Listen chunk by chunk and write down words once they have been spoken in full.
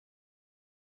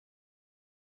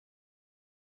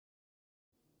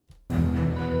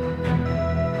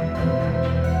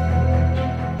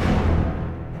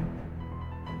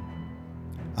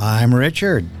I'm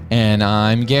Richard. And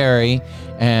I'm Gary,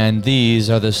 and these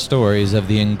are the stories of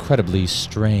the incredibly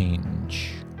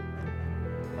strange.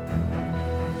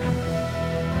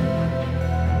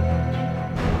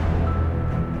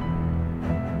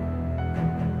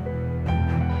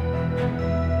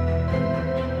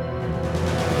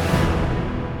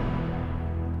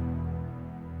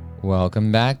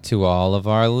 Welcome back to all of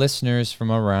our listeners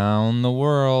from around the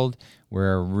world.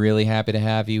 We're really happy to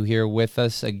have you here with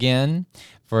us again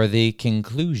for the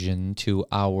conclusion to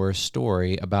our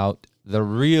story about the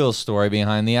real story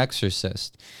behind The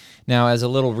Exorcist. Now, as a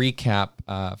little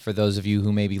recap, for those of you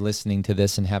who may be listening to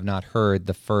this and have not heard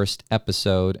the first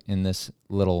episode in this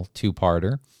little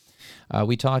two-parter,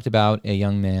 we talked about a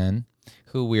young man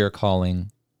who we are calling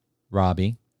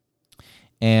Robbie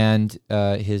and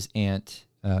his aunt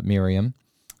Miriam,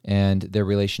 and their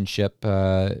relationship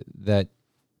that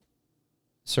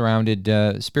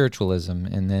surrounded spiritualism,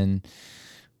 and then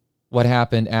what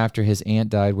happened after his aunt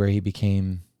died, where he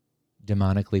became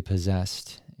demonically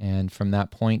possessed. And from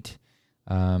that point,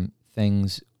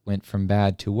 things went from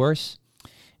bad to worse,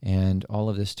 and all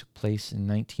of this took place in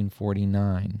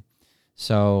 1949.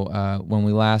 So when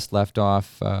we last left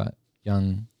off,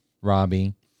 young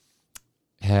Robbie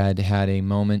had a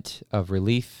moment of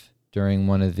relief during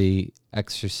one of the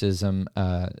exorcism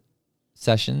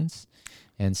sessions,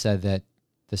 and said that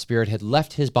the spirit had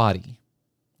left his body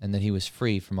and that he was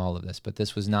free from all of this. But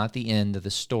this was not the end of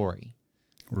the story.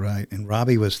 Right, and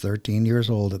Robbie was 13 years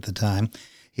old at the time.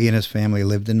 He and his family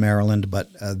lived in Maryland, but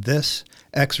this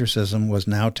exorcism was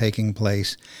now taking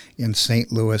place in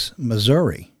St. Louis,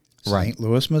 Missouri. Right. St.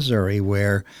 Louis, Missouri,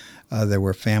 where there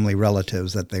were family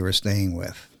relatives that they were staying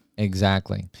with.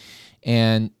 Exactly.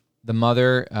 And the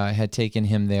mother had taken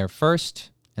him there first,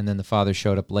 and then the father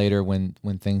showed up later when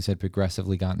things had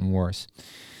progressively gotten worse.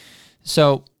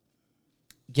 So,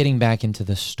 getting back into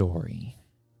the story.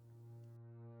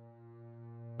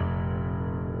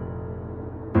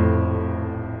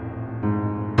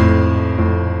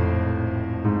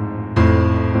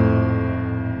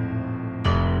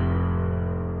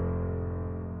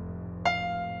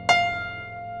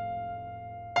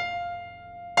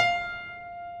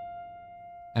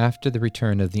 After the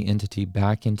return of the entity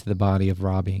back into the body of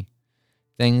Robbie,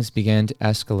 things began to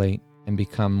escalate and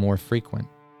become more frequent.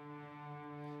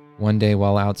 One day,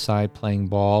 while outside playing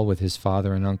ball with his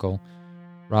father and uncle,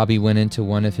 Robbie went into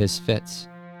one of his fits.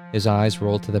 His eyes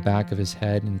rolled to the back of his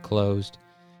head and closed.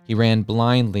 He ran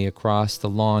blindly across the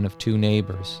lawn of two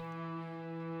neighbors.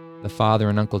 The father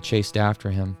and uncle chased after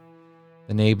him.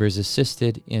 The neighbors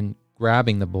assisted in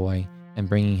grabbing the boy and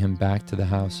bringing him back to the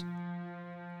house.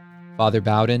 Father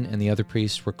Bowden and the other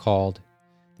priests were called.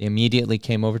 They immediately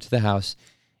came over to the house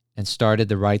and started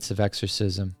the rites of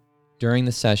exorcism. During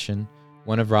the session,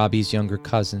 one of Robbie's younger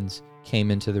cousins came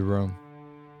into the room.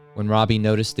 When Robbie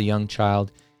noticed the young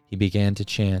child, he began to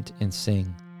chant and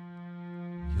sing,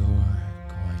 "You're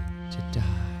going to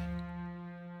die.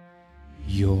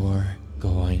 You're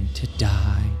going to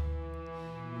die.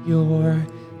 You're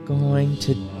going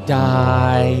to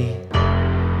die."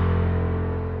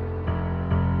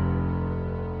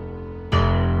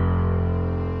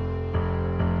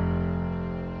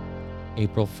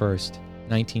 April 1st,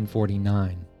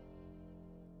 1949.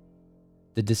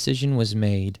 The decision was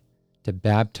made to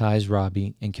baptize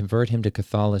Robbie and convert him to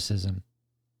Catholicism.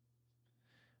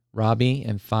 Robbie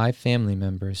and 5 family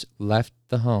members left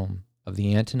the home of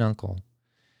the aunt and uncle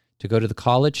to go to the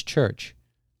college church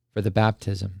for the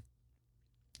baptism.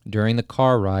 During the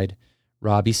car ride,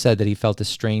 Robbie said that he felt a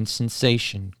strange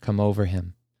sensation come over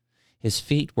him. His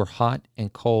feet were hot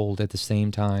and cold at the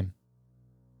same time.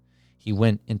 He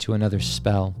went into another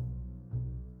spell.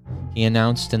 He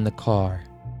announced in the car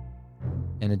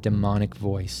in a demonic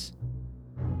voice,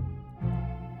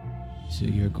 "So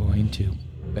you're going to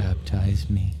baptize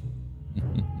me?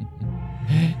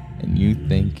 And you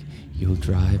think you'll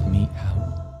drive me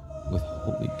out with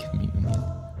Holy Communion?"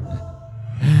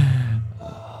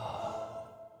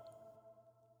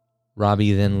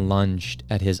 Robbie then lunged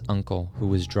at his uncle, who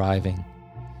was driving.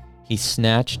 He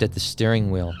snatched at the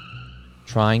steering wheel,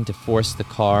 trying to force the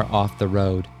car off the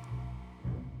road.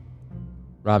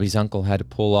 Robbie's uncle had to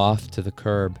pull off to the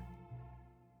curb.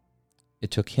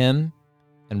 It took him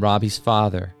and Robbie's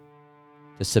father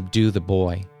to subdue the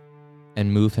boy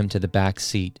and move him to the back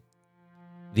seat.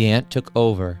 The aunt took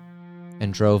over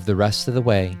and drove the rest of the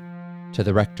way to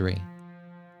the rectory,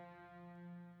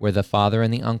 where the father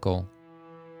and the uncle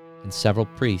and several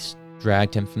priests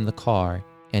dragged him from the car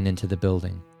and into the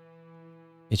building.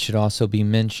 It should also be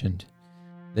mentioned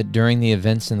that during the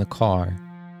events in the car,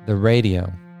 the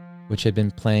radio, which had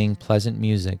been playing pleasant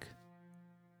music,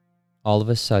 all of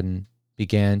a sudden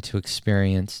began to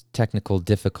experience technical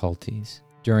difficulties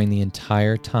during the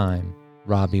entire time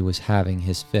Robbie was having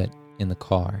his fit in the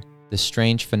car. The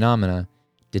strange phenomena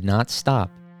did not stop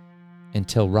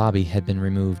until Robbie had been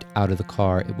removed out of the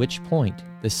car, at which point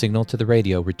the signal to the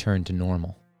radio returned to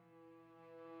normal.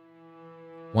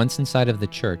 Once inside of the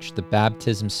church, the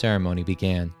baptism ceremony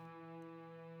began.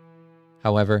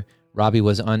 However, Robbie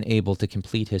was unable to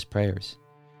complete his prayers,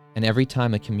 and every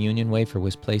time a communion wafer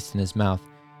was placed in his mouth,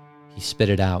 he spit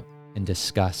it out in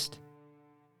disgust.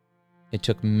 It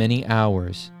took many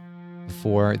hours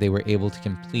before they were able to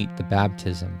complete the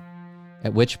baptism,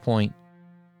 at which point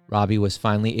Robbie was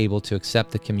finally able to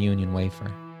accept the communion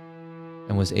wafer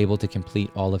and was able to complete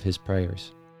all of his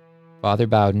prayers. Father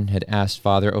Bowden had asked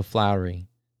Father O'Flaherty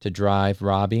to drive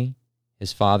Robbie,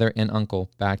 his father, and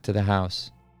uncle back to the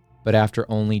house, but after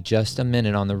only just a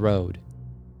minute on the road,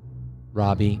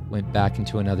 Robbie went back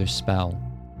into another spell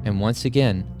and once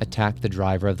again attacked the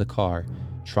driver of the car,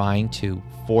 trying to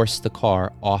force the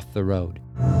car off the road.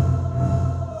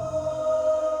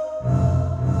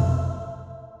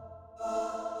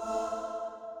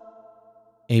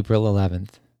 April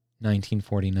 11th,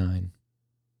 1949.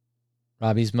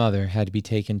 Robbie's mother had to be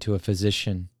taken to a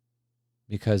physician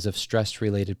because of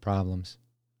stress-related problems.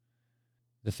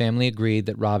 The family agreed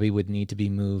that Robbie would need to be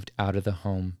moved out of the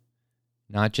home,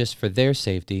 not just for their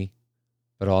safety,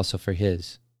 but also for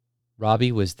his.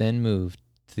 Robbie was then moved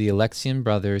to the Alexian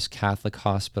Brothers Catholic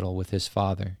Hospital with his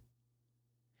father.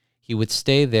 He would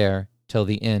stay there till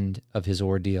the end of his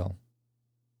ordeal.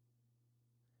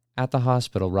 At the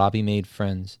hospital, Robbie made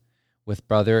friends with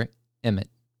Brother Emmett,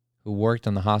 who worked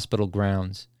on the hospital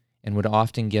grounds and would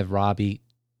often give Robbie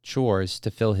chores to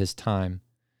fill his time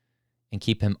and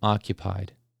keep him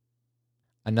occupied.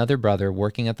 Another brother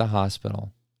working at the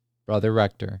hospital, Brother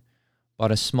Rector,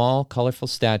 bought a small, colorful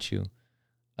statue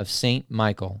of Saint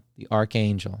Michael, the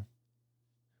Archangel,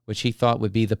 which he thought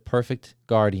would be the perfect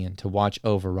guardian to watch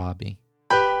over Robbie.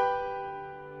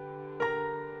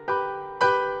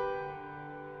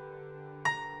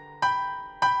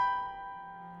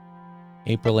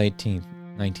 April 18th,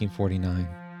 1949.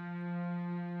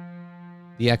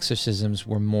 The exorcisms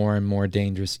were more and more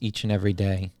dangerous each and every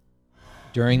day.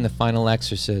 During the final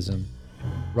exorcism,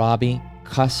 Robbie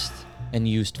cussed and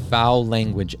used foul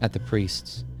language at the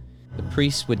priests. The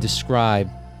priests would describe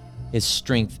his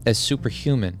strength as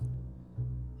superhuman.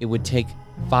 It would take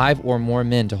 5 or more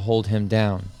men to hold him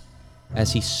down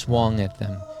as he swung at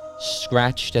them,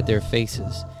 scratched at their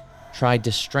faces, tried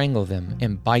to strangle them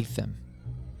and bite them.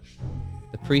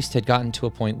 The priest had gotten to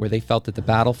a point where they felt that the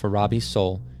battle for Robbie's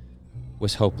soul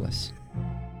was hopeless.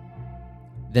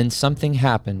 Then something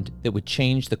happened that would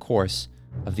change the course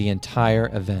of the entire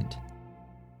event.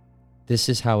 This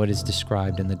is how it is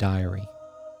described in the diary.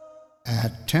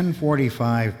 At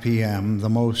 10:45 p.m., the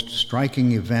most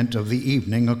striking event of the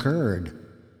evening occurred.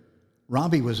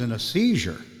 Robbie was in a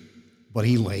seizure, but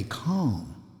he lay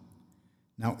calm.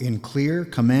 Now, in clear,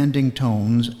 commanding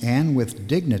tones and with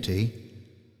dignity,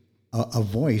 a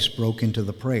voice broke into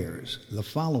the prayers. The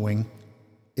following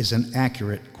is an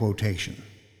accurate quotation.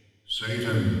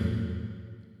 Satan,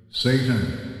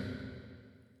 Satan,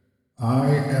 I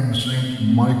am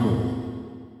Saint Michael,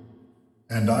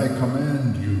 and I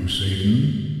command you,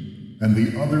 Satan, and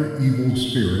the other evil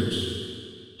spirits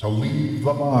to leave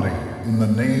the body in the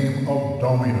name of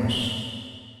Dominus,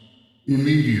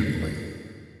 immediately,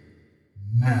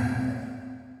 now.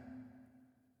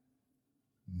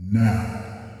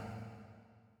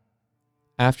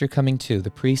 After coming to, the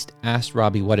priest asked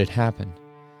Robbie what had happened.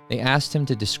 They asked him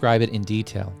to describe it in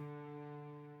detail.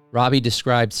 Robbie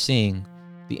described seeing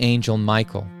the angel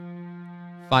Michael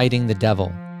fighting the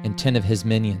devil and 10 of his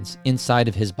minions inside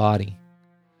of his body.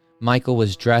 Michael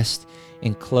was dressed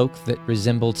in cloak that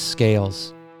resembled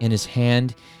scales. In his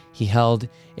hand, he held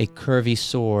a curvy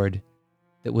sword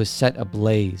that was set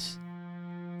ablaze.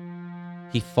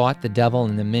 He fought the devil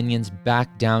and the minions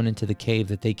back down into the cave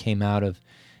that they came out of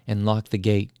and locked the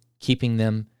gate, keeping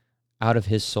them out of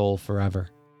his soul forever.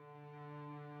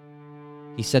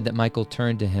 He said that Michael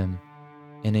turned to him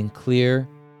and in clear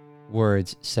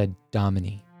words said,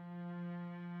 Domini.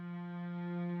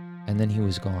 And then he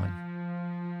was gone.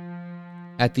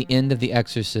 At the end of the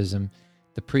exorcism,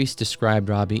 the priest described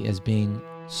Robbie as being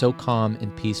so calm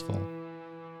and peaceful,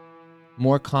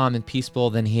 more calm and peaceful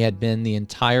than he had been the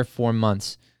entire 4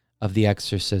 months of the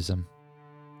exorcism.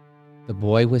 The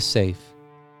boy was safe,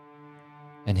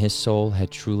 and his soul had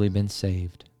truly been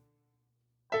saved.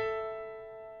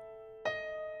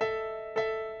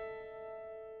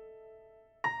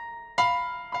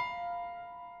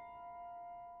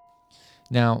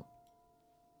 Now,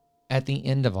 at the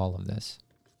end of all of this,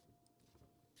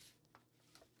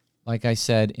 like I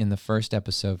said in the first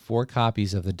episode, 4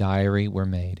 copies of the diary were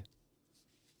made,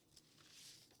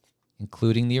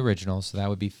 including the original, so that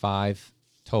would be 5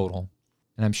 total.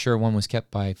 And I'm sure one was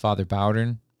kept by Father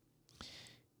Bowdern.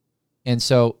 And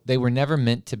so they were never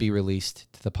meant to be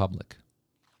released to the public.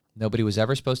 Nobody was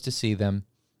ever supposed to see them.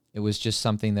 It was just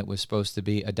something that was supposed to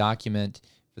be a document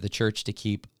for the church to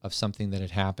keep of something that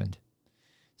had happened.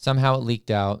 Somehow it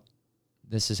leaked out.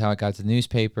 This is how it got to the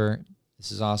newspaper.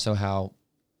 This is also how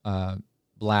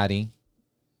Blatty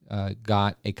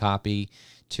got a copy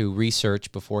to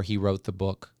research before he wrote the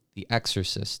book, The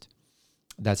Exorcist.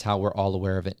 That's how we're all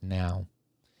aware of it now.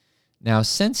 Now,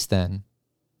 since then,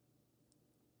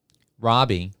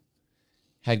 Robbie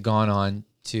had gone on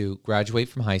to graduate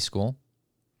from high school,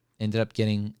 ended up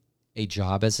getting a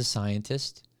job as a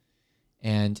scientist,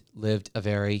 and lived a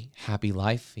very happy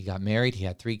life. He got married. He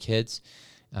had 3 kids.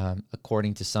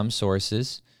 According to some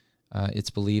sources, it's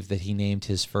believed that he named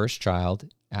his first child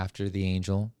after the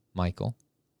angel Michael.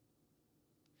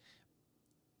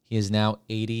 He is now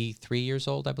 83 years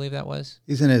old, I believe that was.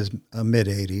 He's in his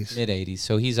mid-80s. Mid-80s,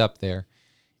 so he's up there.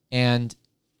 And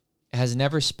has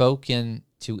never spoken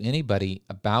to anybody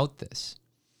about this,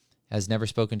 has never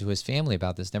spoken to his family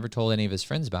about this, never told any of his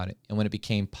friends about it. And when it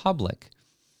became public,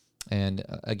 and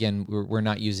again, we're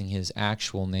not using his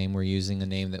actual name, we're using a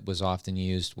name that was often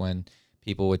used when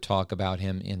people would talk about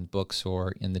him in books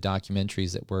or in the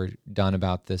documentaries that were done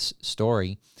about this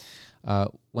story.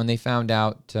 When they found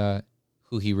out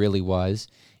who he really was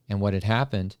and what had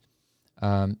happened,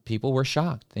 people were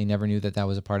shocked. They never knew that that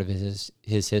was a part of his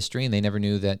history, and they never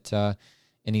knew that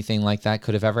anything like that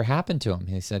could have ever happened to him.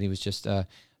 He said he was just a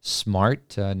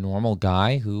smart, normal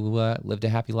guy who lived a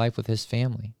happy life with his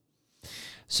family.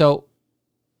 So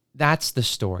that's the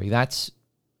story. That's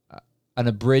an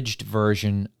abridged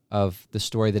version of the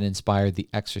story that inspired The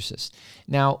Exorcist.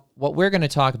 Now, what we're going to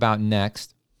talk about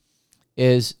next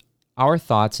is our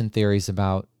thoughts and theories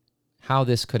about how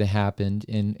this could have happened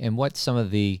and what some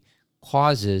of the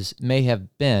causes may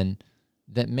have been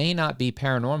that may not be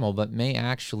paranormal, but may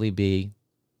actually be,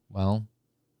 well,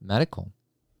 medical.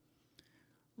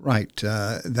 Right.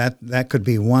 That could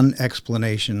be one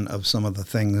explanation of some of the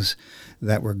things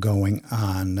that were going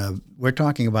on. We're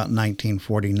talking about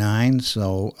 1949,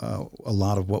 so a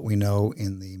lot of what we know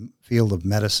in the field of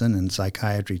medicine and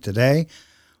psychiatry today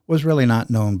was really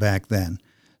not known back then.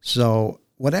 So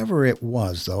whatever it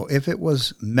was, though, if it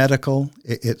was medical,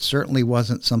 it certainly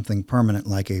wasn't something permanent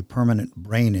like a permanent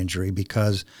brain injury,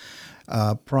 because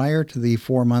prior to the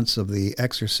 4 months of the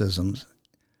exorcisms,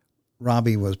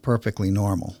 Robbie was perfectly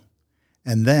normal.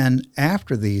 And then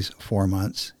after these 4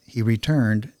 months, he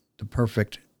returned to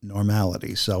perfect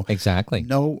normality. So exactly,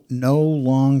 no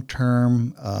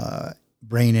long-term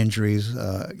brain injuries,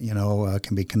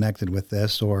 can be connected with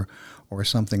this, or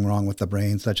something wrong with the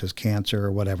brain, such as cancer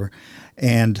or whatever.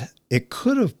 And it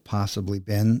could have possibly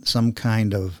been some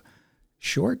kind of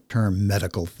short-term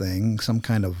medical thing, some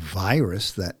kind of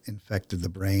virus that infected the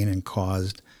brain and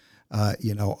caused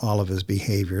all of his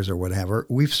behaviors or whatever.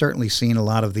 We've certainly seen a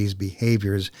lot of these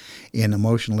behaviors in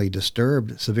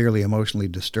severely emotionally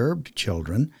disturbed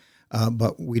children,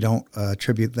 but we don't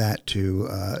attribute that to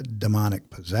demonic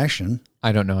possession.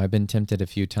 I don't know. I've been tempted a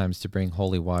few times to bring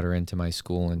holy water into my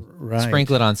school and Right.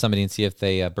 sprinkle it on somebody and see if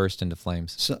they burst into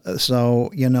flames.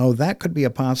 So that could be a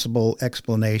possible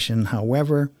explanation.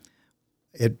 However,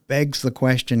 it begs the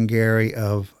question, Gary,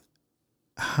 of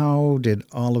how did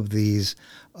all of these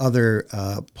other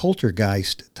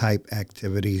poltergeist-type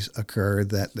activities occur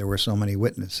that there were so many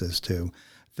witnesses to?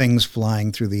 Things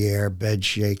flying through the air, bed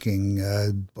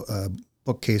shaking,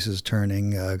 bookcases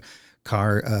turning,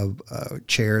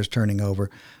 chairs turning over.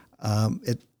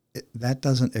 That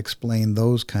doesn't explain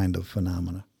those kind of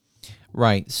phenomena.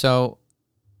 Right. So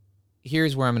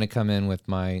here's where I'm going to come in with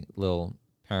my little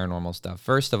paranormal stuff.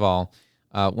 First of all,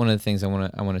 one of the things I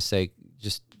want to say,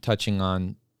 just touching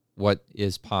on what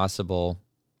is possible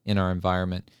in our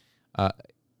environment,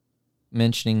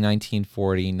 mentioning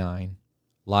 1949,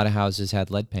 a lot of houses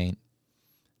had lead paint.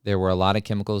 There were a lot of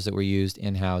chemicals that were used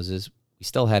in houses. We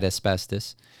still had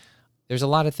asbestos. There's a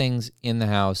lot of things in the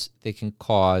house that can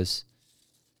cause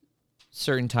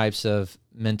certain types of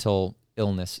mental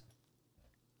illness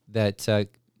that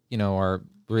are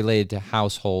related to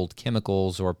household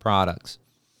chemicals or products.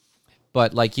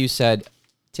 But like you said,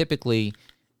 typically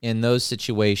in those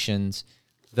situations,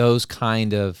 those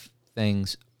kind of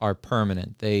things are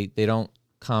permanent. They don't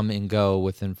come and go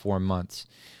within 4 months.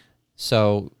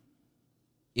 So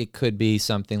it could be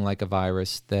something like a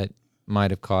virus that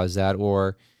might have caused that,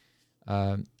 or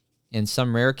In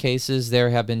some rare cases,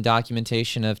 there have been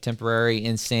documentation of temporary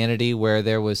insanity where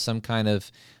there was some kind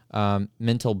of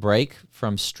mental break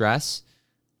from stress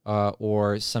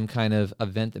or some kind of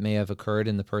event that may have occurred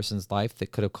in the person's life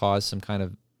that could have caused some kind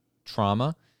of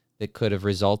trauma that could have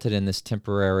resulted in this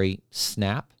temporary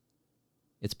snap.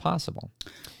 It's possible.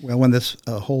 Well, when this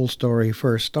whole story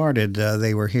first started,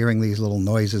 they were hearing these little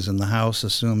noises in the house,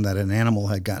 assumed that an animal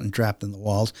had gotten trapped in the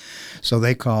walls. So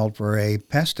they called for a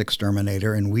pest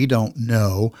exterminator, and we don't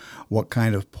know what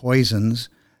kind of poisons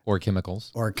Or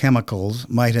chemicals.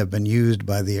 might have been used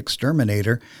by the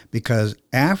exterminator, because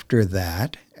after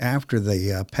that, after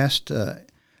the pest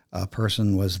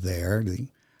person was there,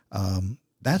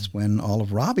 that's when all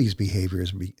of Robbie's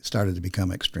behaviors started to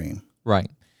become extreme. Right.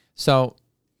 So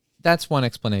that's one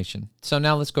explanation. So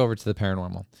now let's go over to the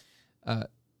paranormal.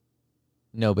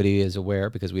 Nobody is aware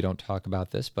because we don't talk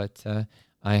about this, but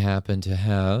I happen to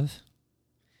have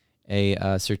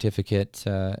a certificate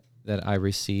that I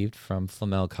received from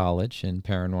Flamel College in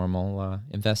paranormal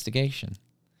investigation.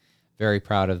 Very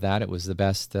proud of that. It was the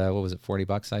best, what was it,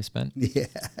 $40 I spent? Yeah.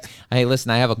 Hey,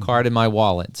 listen, I have a card in my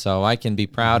wallet, so I can be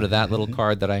proud of that little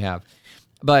card that I have.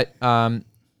 But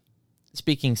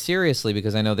speaking seriously,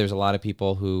 because I know there's a lot of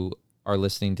people who are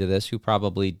listening to this who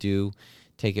probably do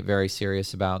take it very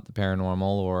serious about the paranormal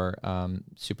or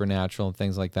supernatural and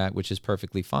things like that, which is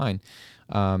perfectly fine.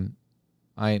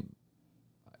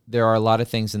 There are a lot of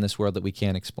things in this world that we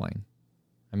can't explain.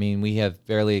 I mean, we have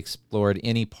barely explored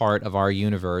any part of our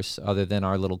universe other than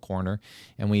our little corner,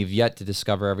 and we've yet to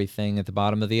discover everything at the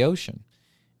bottom of the ocean.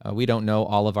 We don't know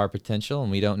all of our potential, and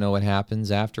we don't know what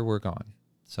happens after we're gone.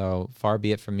 So far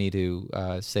be it from me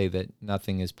to say that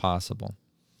nothing is possible.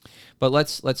 But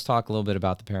let's talk a little bit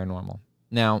about the paranormal.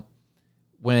 Now,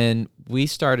 when we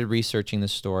started researching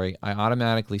this story, I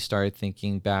automatically started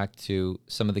thinking back to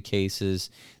some of the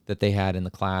cases that they had in the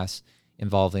class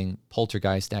involving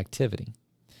poltergeist activity.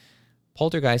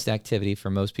 Poltergeist activity,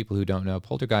 for most people who don't know,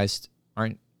 poltergeist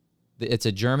it's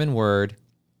a German word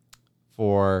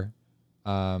for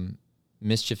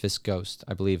mischievous ghost,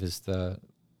 I believe is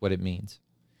what it means.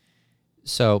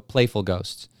 So playful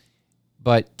ghosts.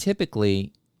 But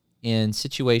typically in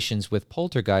situations with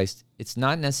poltergeist, it's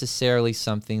not necessarily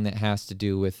something that has to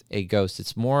do with a ghost.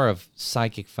 It's more of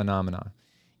psychic phenomena.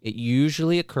 It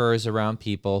usually occurs around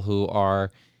people who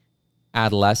are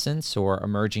adolescents or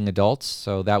emerging adults.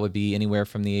 So that would be anywhere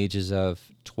from the ages of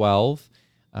 12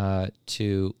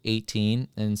 to 18.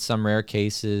 In some rare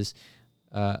cases,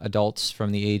 adults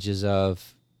from the ages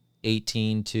of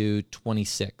 18 to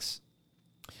 26.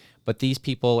 But these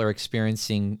people are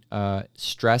experiencing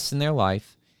stress in their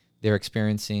life. They're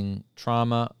experiencing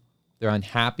trauma. They're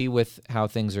unhappy with how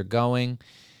things are going.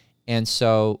 And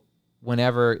so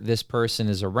whenever this person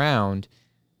is around,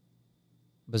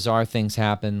 bizarre things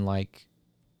happen, like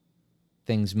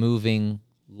things moving,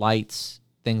 lights,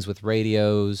 things with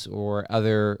radios or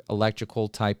other electrical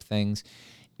type things.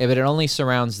 If it only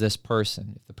surrounds this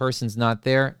person, if the person's not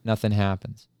there, nothing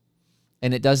happens.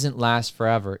 And it doesn't last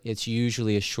forever. It's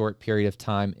usually a short period of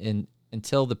time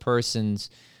until the person's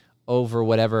over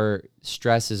whatever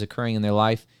stress is occurring in their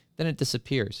life, then it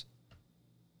disappears.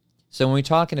 So when we're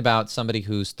talking about somebody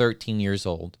who's 13 years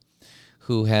old,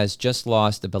 who has just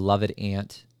lost a beloved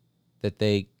aunt that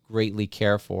they greatly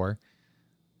care for,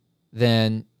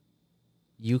 then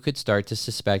you could start to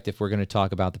suspect, if we're going to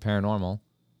talk about the paranormal,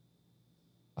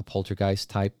 a poltergeist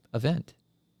type event.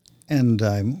 And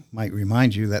I might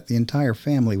remind you that the entire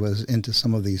family was into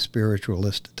some of these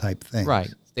spiritualist type things.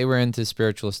 Right. They were into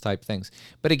spiritualist type things.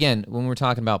 But again, when we're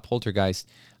talking about poltergeist,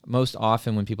 most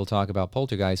often when people talk about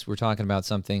poltergeist, we're talking about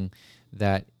something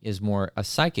that is more a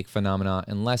psychic phenomena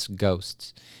and less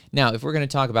ghosts. Now, if we're going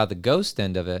to talk about the ghost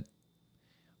end of it,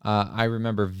 I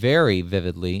remember very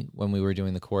vividly when we were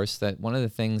doing the course that one of the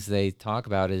things they talk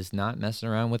about is not messing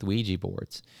around with Ouija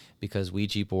boards, because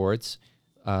Ouija boards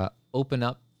open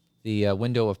up the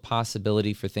window of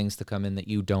possibility for things to come in that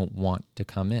you don't want to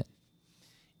come in.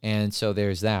 And so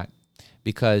there's that.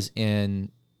 Because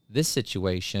in this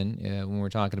situation, when we're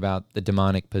talking about the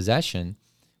demonic possession,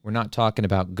 we're not talking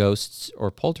about ghosts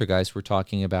or poltergeists. We're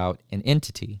talking about an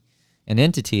entity. An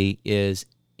entity is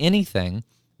anything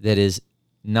that is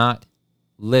not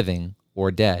living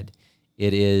or dead.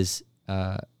 It is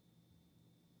a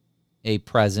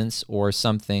presence or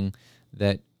something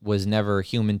that was never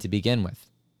human to begin with,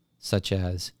 such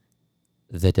as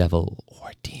the devil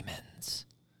or demons.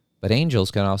 But angels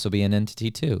can also be an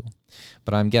entity too.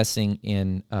 But I'm guessing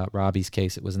in Robbie's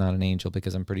case, it was not an angel,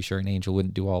 because I'm pretty sure an angel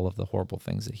wouldn't do all of the horrible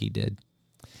things that he did.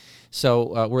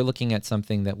 So we're looking at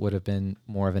something that would have been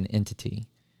more of an entity.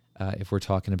 if we're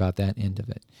talking about that end of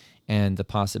it. And the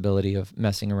possibility of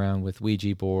messing around with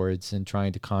Ouija boards and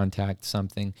trying to contact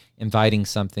something, inviting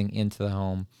something into the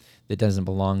home that doesn't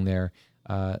belong there.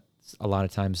 A lot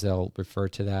of times they'll refer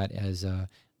to that as an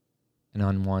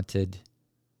unwanted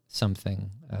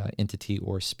something, entity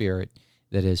or spirit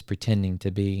that is pretending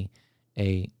to be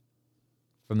a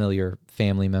familiar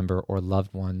family member or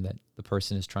loved one that the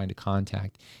person is trying to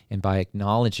contact. And by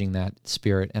acknowledging that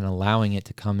spirit and allowing it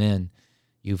to come in,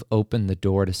 you've opened the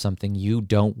door to something you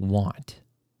don't want.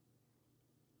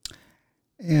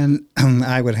 And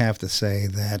I would have to say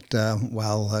that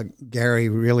while Gary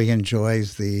really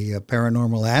enjoys the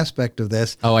paranormal aspect of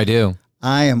this, Oh, I do.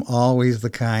 I am always the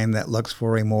kind that looks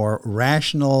for a more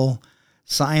rational,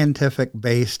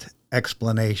 scientific-based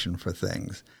explanation for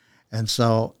things. And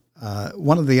so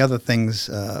one of the other things,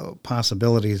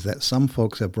 possibilities that some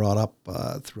folks have brought up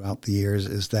throughout the years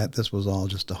is that this was all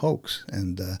just a hoax.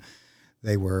 And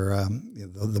they were,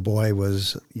 the boy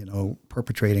was,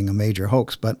 perpetrating a major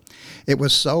hoax. But it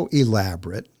was so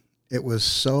elaborate, it was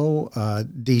so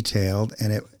detailed,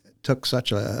 and it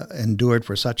endured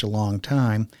for such a long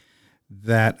time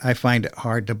that I find it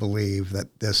hard to believe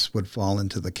that this would fall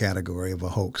into the category of a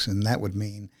hoax. And that would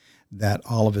mean that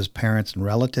all of his parents and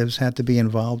relatives had to be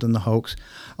involved in the hoax,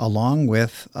 along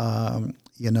with,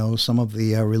 some of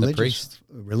the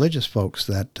religious folks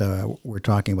that we're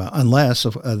talking about, unless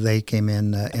they came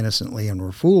in innocently and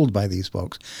were fooled by these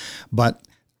folks. But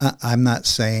I'm not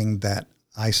saying that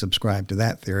I subscribe to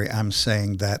that theory. I'm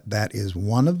saying that that is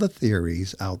one of the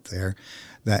theories out there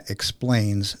that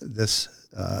explains this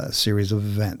series of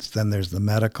events. Then there's the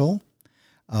medical,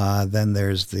 then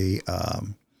there's the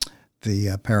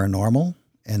paranormal,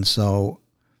 and so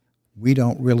we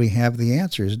don't really have the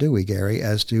answers, do we, Gary,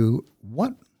 as to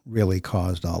what really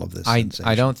caused all of this sensation?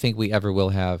 I don't think we ever will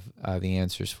have the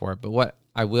answers for it. But what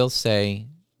I will say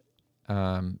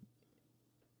to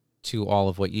all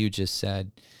of what you just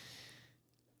said,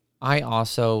 I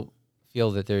also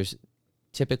feel that there's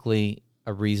typically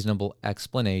a reasonable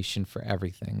explanation for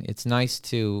everything. It's fun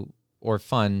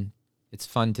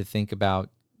to think about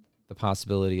the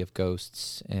possibility of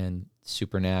ghosts and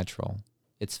supernatural.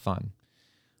 It's fun.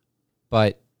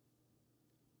 But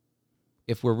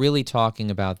if we're really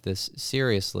talking about this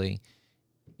seriously,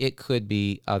 it could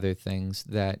be other things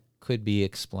that could be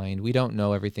explained. We don't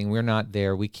know everything. We're not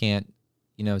there. We can't,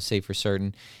 say for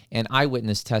certain. And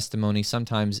eyewitness testimony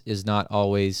sometimes is not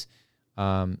always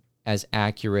as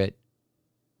accurate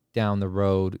down the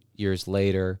road years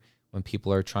later when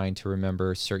people are trying to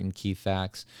remember certain key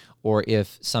facts, or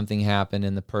if something happened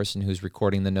and the person who's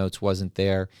recording the notes wasn't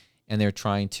there and they're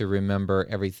trying to remember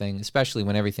everything, especially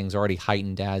when everything's already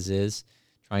heightened as is,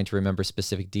 trying to remember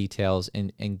specific details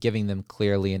and giving them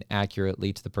clearly and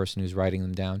accurately to the person who's writing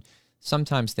them down.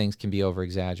 Sometimes things can be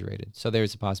over-exaggerated. So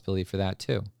there's a possibility for that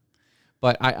too.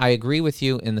 But I agree with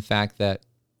you in the fact that,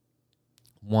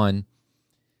 one,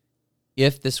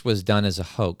 if this was done as a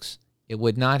hoax, it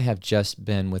would not have just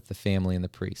been with the family and the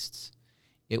priests.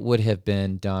 It would have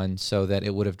been done so that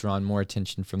it would have drawn more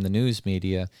attention from the news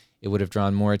media. It would have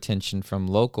drawn more attention from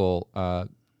local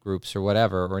groups or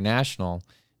whatever, or national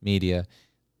media.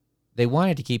 They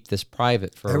wanted to keep this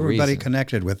private for a reason. Everybody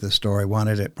connected with this story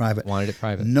wanted it private. Wanted it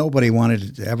private. Nobody wanted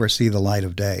it to ever see the light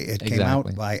of day. It came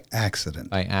out by accident.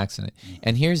 By accident.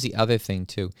 And here's the other thing,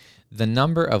 too. The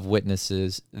number of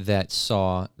witnesses that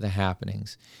saw the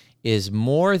happenings is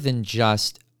more than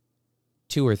just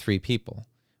 2 or 3 people.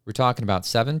 We're talking about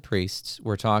 7 priests.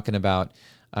 We're talking about,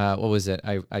 what was it?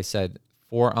 I said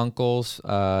 4 uncles.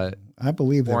 I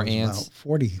believe there was aunts. about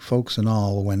 40 folks in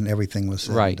all when everything was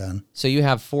said and done. So you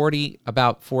have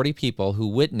about 40 people who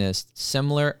witnessed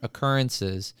similar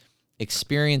occurrences,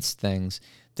 experienced things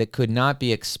that could not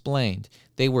be explained.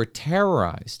 They were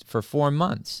terrorized for 4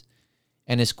 months.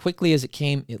 And as quickly as it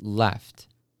came, it left.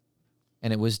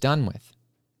 And it was done with.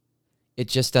 It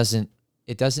just doesn't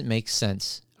make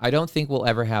sense. I don't think we'll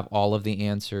ever have all of the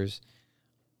answers.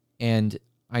 And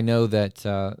I know that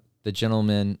the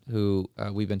gentleman who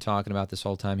we've been talking about this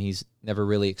whole time, he's never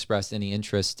really expressed any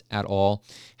interest at all,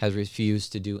 has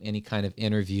refused to do any kind of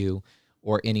interview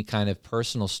or any kind of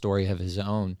personal story of his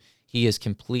own. He has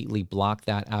completely blocked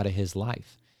that out of his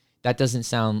life. That doesn't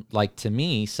sound like, to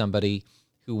me, somebody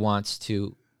who wants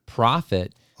to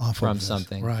profit from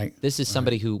something. Right. This is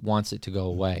somebody who wants it to go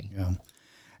away. Yeah.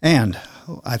 And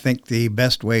I think the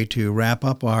best way to wrap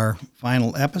up our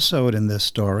final episode in this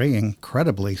story,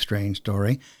 incredibly strange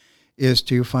story, is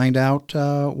to find out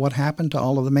what happened to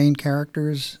all of the main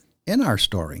characters in our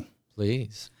story.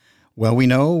 Please. Well, we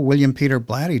know William Peter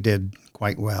Blatty did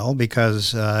quite well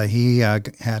because he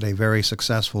had a very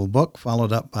successful book,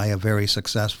 followed up by a very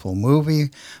successful movie,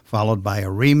 followed by a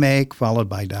remake, followed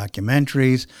by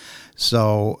documentaries.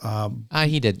 So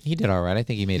He did all right. I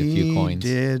think he made a few coins.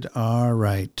 He did all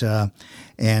right.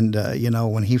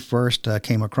 When he first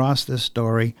came across this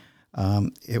story,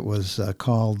 it was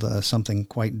called something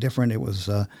quite different. It was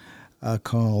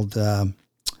called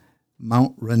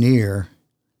Mount Rainier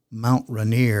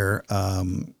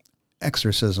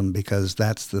exorcism, because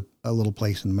that's a little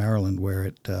place in Maryland where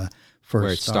it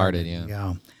first started.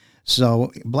 Yeah.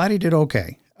 So Blatty did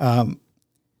okay.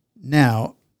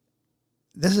 Now,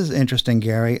 this is interesting,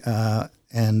 Gary,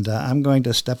 and I'm going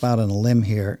to step out on a limb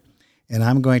here, and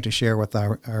I'm going to share with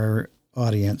our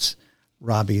audience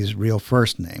Robbie's real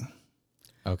first name.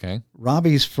 Okay.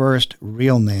 Robbie's first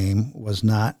real name was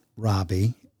not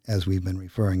Robbie, as we've been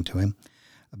referring to him,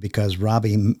 because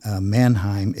Robbie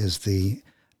Mannheim is the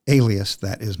alias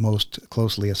that is most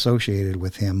closely associated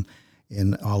with him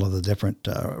in all of the different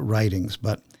writings.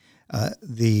 But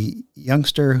the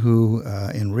youngster who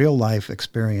in real life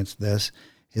experienced this,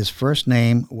 his first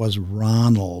name was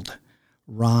Ronald.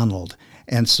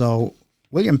 And so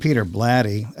William Peter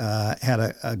Blatty had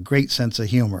a great sense of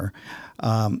humor.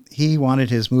 He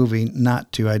wanted his movie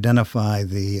not to identify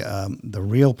the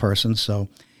real person, so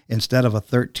instead of a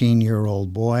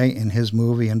 13-year-old boy in his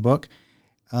movie and book,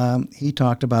 he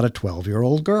talked about a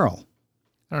 12-year-old girl.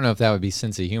 I don't know if that would be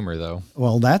sense of humor, though.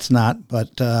 Well, that's not,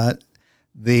 but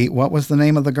what was the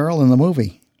name of the girl in the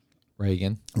movie?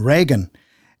 Reagan.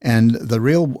 And the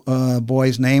real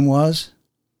boy's name was?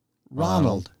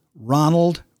 Ronald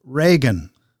Reagan.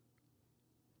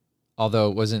 Although,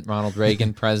 wasn't Ronald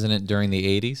Reagan president during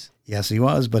the 80s? Yes, he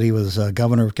was, but he was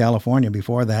governor of California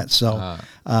before that. So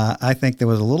I think there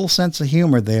was a little sense of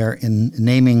humor there in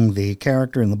naming the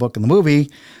character in the book and the movie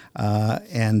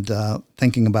and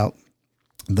thinking about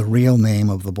the real name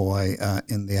of the boy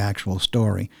in the actual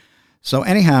story. So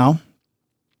anyhow,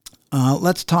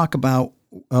 let's talk about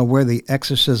where the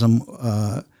exorcism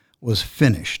was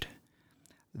finished.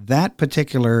 That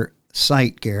particular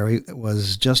site, Gary,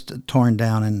 was just torn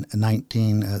down in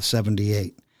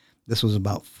 1978. This was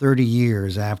about 30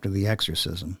 years after the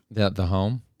exorcism. The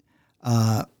home?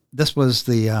 This was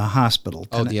the hospital.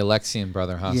 The Alexian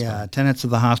Brother Hospital. Yeah, tenants of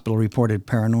the hospital reported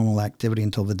paranormal activity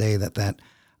until the day that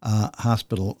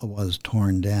hospital was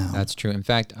torn down. That's true. In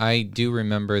fact, I do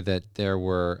remember that there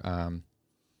were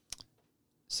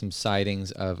some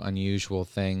sightings of unusual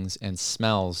things and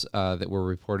smells that were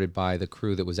reported by the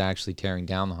crew that was actually tearing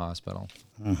down the hospital.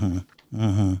 Mm-hmm.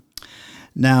 Mm-hmm.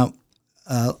 Now,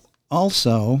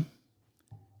 also,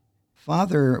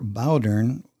 Father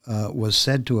Bowdern was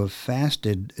said to have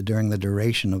fasted during the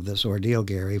duration of this ordeal,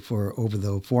 Gary, for over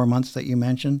the 4 months that you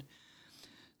mentioned.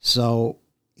 So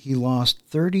he lost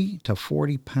 30 to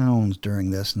 40 pounds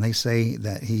during this, and they say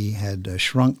that he had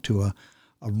shrunk to a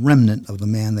remnant of the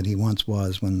man that he once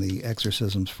was when the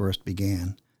exorcisms first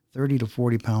began. 30 to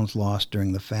 40 pounds lost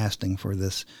during the fasting for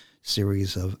this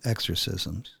series of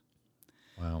exorcisms.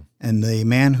 Wow. And the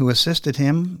man who assisted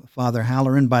him, Father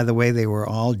Halloran, by the way, they were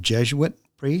all Jesuit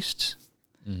priests,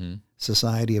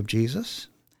 Society of Jesus.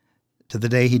 To the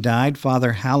day he died,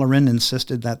 Father Halloran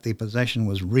insisted that the possession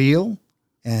was real.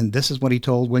 And this is what he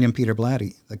told William Peter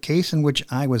Blatty. The case in which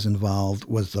I was involved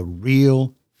was the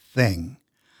real thing.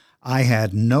 I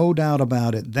had no doubt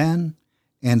about it then,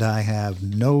 and I have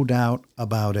no doubt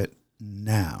about it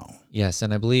now. Yes,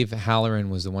 and I believe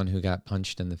Halloran was the one who got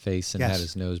punched in the face and had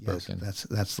his nose broken.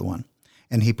 That's the one.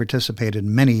 And he participated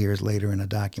many years later in a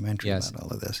documentary about all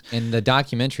of this. In the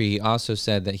documentary, he also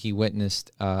said that he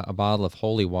witnessed a bottle of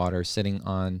holy water sitting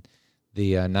on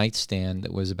the nightstand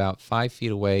that was about 5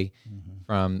 feet away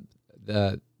from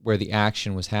where the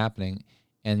action was happening.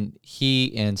 And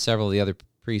he and several of the other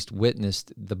priests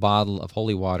witnessed the bottle of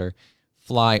holy water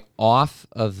fly off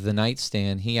of the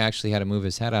nightstand. He actually had to move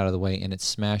his head out of the way, and it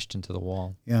smashed into the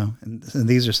wall. Yeah, and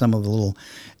these are some of the little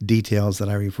details that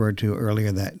I referred to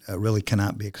earlier that really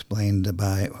cannot be explained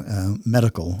by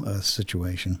medical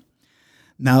situation.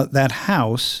 Now, that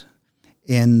house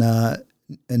in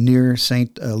near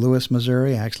St. Louis,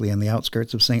 Missouri, actually in the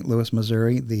outskirts of St. Louis,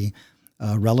 Missouri, the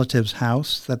relative's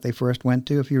house that they first went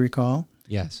to, if you recall.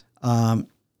 Yes.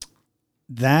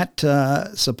 That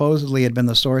supposedly had been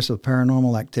the source of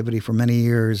paranormal activity for many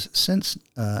years since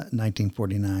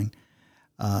 1949.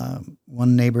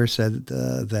 One neighbor said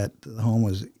that the home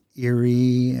was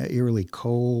eerily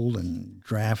cold and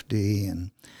drafty,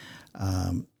 and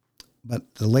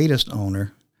but the latest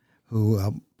owner,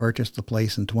 who purchased the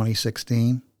place in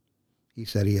 2016, he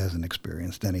said he hasn't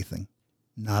experienced anything,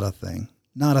 not a thing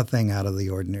out of the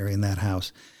ordinary in that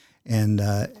house, and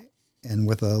And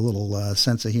with a little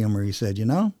sense of humor, he said,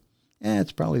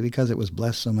 it's probably because it was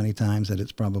blessed so many times that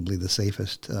it's probably the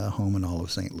safest home in all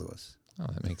of St. Louis. Oh,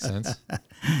 that makes sense.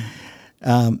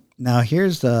 Now,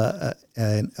 here's a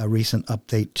recent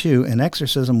update, too. An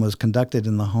exorcism was conducted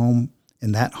in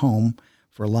that home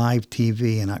for live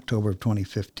TV in October of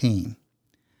 2015.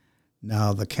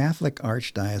 Now, the Catholic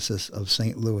Archdiocese of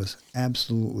St. Louis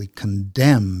absolutely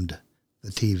condemned the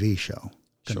TV show.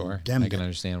 Sure, I can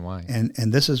understand why.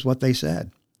 And this is what they said.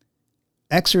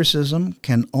 Exorcism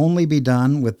can only be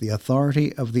done with the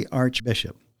authority of the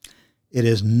Archbishop. It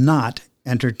is not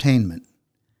entertainment.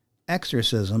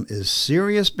 Exorcism is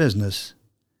serious business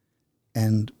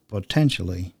and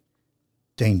potentially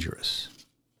dangerous.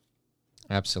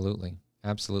 Absolutely.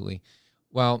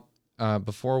 Well,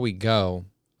 before we go,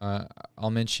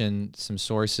 I'll mention some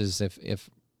sources if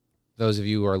those of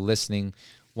you who are listening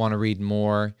want to read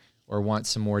more or want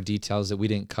some more details that we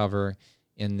didn't cover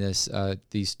in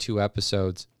these 2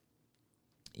 episodes.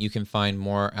 You can find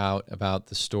more out about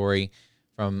the story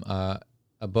from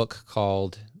a book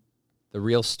called The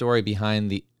Real Story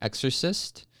Behind the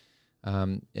Exorcist.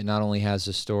 It not only has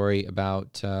a story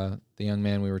about the young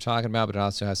man we were talking about, but it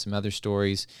also has some other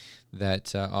stories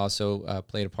that also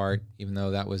played a part, even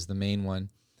though that was the main one.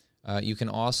 You can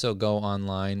also go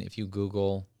online if you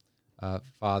Google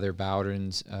Father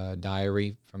Bowden's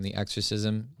diary from the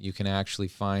exorcism. You can actually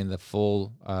find the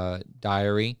full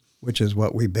diary. Which is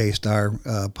what we based our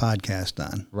podcast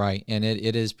on. Right, and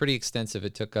it is pretty extensive.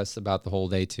 It took us about the whole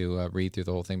day to read through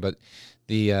the whole thing, but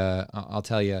I'll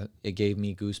tell you, it gave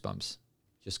me goosebumps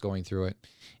just going through it.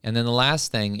 And then the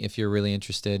last thing, if you're really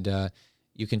interested,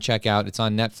 you can check out, it's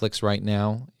on Netflix right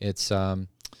now. It's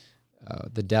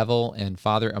The Devil and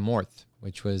Father Amorth,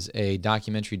 which was a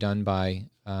documentary done by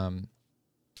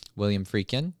William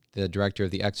Friedkin, the director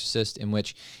of The Exorcist, in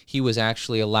which he was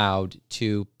actually allowed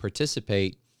to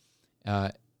participate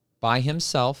by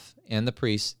himself and the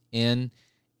priest in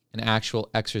an actual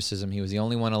exorcism. He was the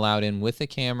only one allowed in with a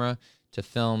camera to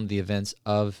film the events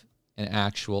of an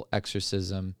actual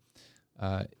exorcism.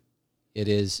 It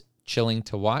is chilling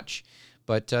to watch,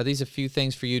 but these are a few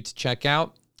things for you to check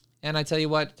out. And I tell you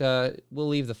what, we'll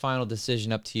leave the final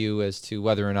decision up to you as to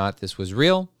whether or not this was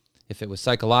real, if it was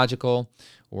psychological,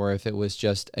 or if it was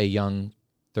just a young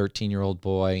 13-year-old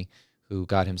boy who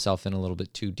got himself in a little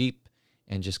bit too deep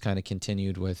and just kind of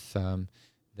continued with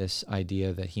this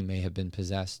idea that he may have been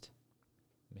possessed,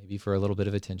 maybe for a little bit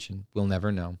of attention. We'll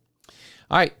never know.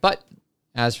 All right, but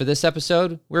as for this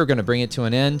episode, we're going to bring it to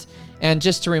an end. And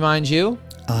just to remind you,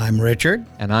 I'm Richard.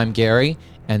 And I'm Gary,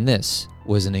 and this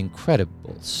was an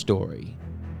incredible story.